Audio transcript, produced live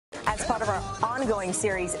part of our ongoing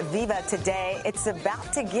series, Viva Today. It's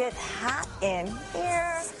about to get hot in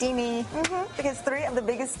here. Steamy. Because three of the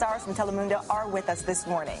biggest stars from Telemundo are with us this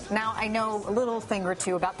morning. Now, I know a little thing or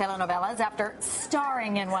two about telenovelas after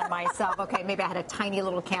starring in one myself. Okay, maybe I had a tiny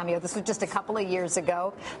little cameo. This was just a couple of years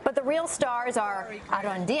ago. But the real stars are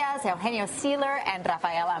Diaz, Eugenio, Siller, and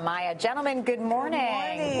Rafael, Amaya. Gentlemen, good morning.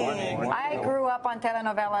 Good morning. I grew up on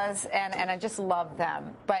telenovelas, and I just love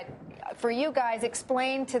them. But for you guys,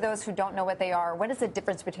 explain to those who don't know what they are, what is the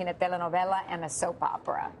difference between a telenovela and a soap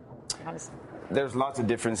opera? There's lots of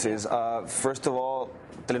differences. First of all,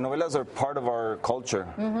 telenovelas are part of our culture.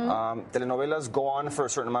 Telenovelas go on for a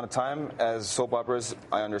certain amount of time, as soap operas,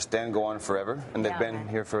 I understand, go on forever, and they've been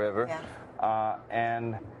here forever.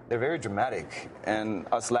 And they're very dramatic, and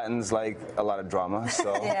us Latins like a lot of drama,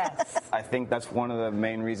 so I think that's one of the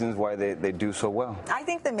main reasons why they do so well. I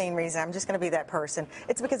think the main reason, I'm just going to be that person,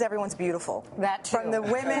 it's because everyone's beautiful. That too. From the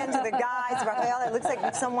women to the guys. Rafael, it looks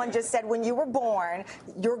like someone just said when you were born,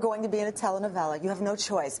 you're going to be in a telenovela. You have no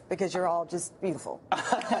choice because you're all just beautiful.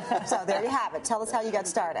 So there you have it. Tell us how you got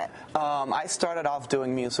started. I started off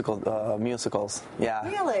doing musicals. Yeah.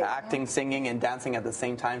 Really? Acting, singing, and dancing at the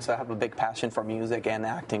same time, so I have a big passion for music and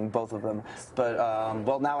acting, both of them. But,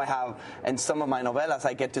 well, now I have, in some of my novelas,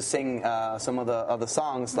 I get to sing some of the other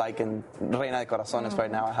songs, like in Reina de Corazones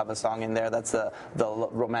right now, I have a song in there that's the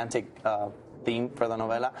romantic theme for the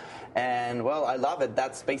novela. And, well, I love it.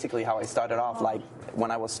 That's basically how I started off, like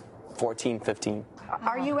when I was 14, 15.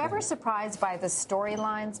 Are you ever surprised by the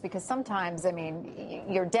storylines? Because sometimes, I mean,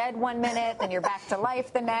 you're dead one minute, then you're back to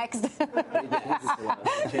life the next.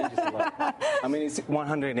 It changes a lot. I mean, it's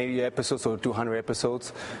 180 episodes or 200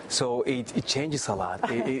 episodes, so it changes a lot.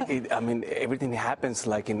 I mean, everything happens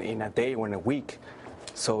like in a day or in a week.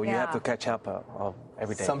 So you have to catch up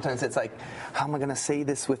every day. Sometimes it's like, how am I going to say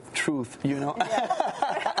this with truth, you know?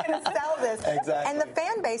 I'm going to sell this. Exactly. And the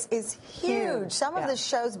fan base is huge. Some of the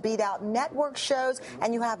shows beat out network shows,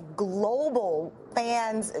 and you have global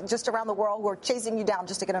fans just around the world who are chasing you down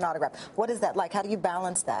just to get an autograph. What is that like? How do you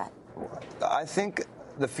balance that? I think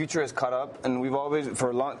the future has caught up, and we've always,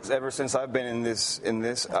 ever since I've been in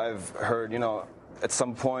this, I've heard, you know, at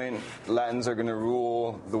some point, Latins are going to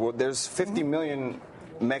rule the world. There's 50 million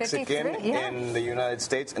Mexican in the United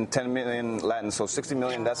States and 10 million Latin, so 60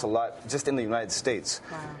 million, that's a lot just in the United States.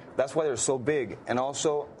 That's why they're so big. And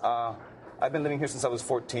also, I've been living here since I was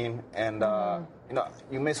 14, and you know,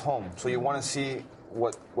 you miss home, so you want to see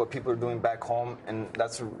what people are doing back home, and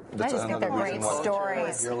that's another reason why.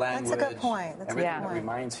 Stories. Your language. That's a good point. Everything that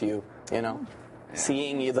reminds you, you know.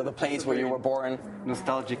 Seeing either the place where you were born.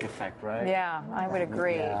 Nostalgic effect, right? Yeah, I would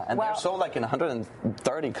agree. Yeah. And they're sold like in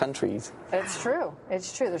 130 countries. It's true.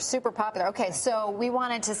 It's true. They're super popular. Okay, so we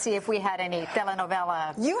wanted to see if we had any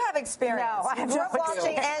telenovela. You have experience. No, I grew up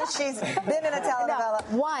watching, and she's been in a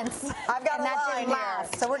telenovela. No, once. I've got a line here.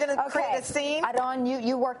 So we're going to create a scene. Aron,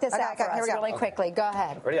 you work this out for us really quickly. Go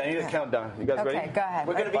ahead. Ready? I need a countdown. You guys ready? Okay, go ahead.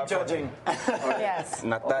 We're going to be judging. Yes.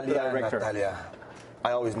 Natalia.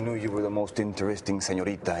 I always knew you were the most interesting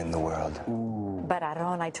señorita in the world. But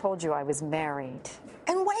Aron, I told you I was married.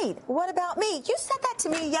 And wait, what about me? You said that to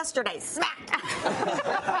me yesterday. Smack!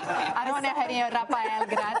 Aron, Eugenio, Rafael,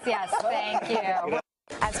 gracias. Thank you.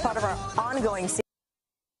 As part of our ongoing series,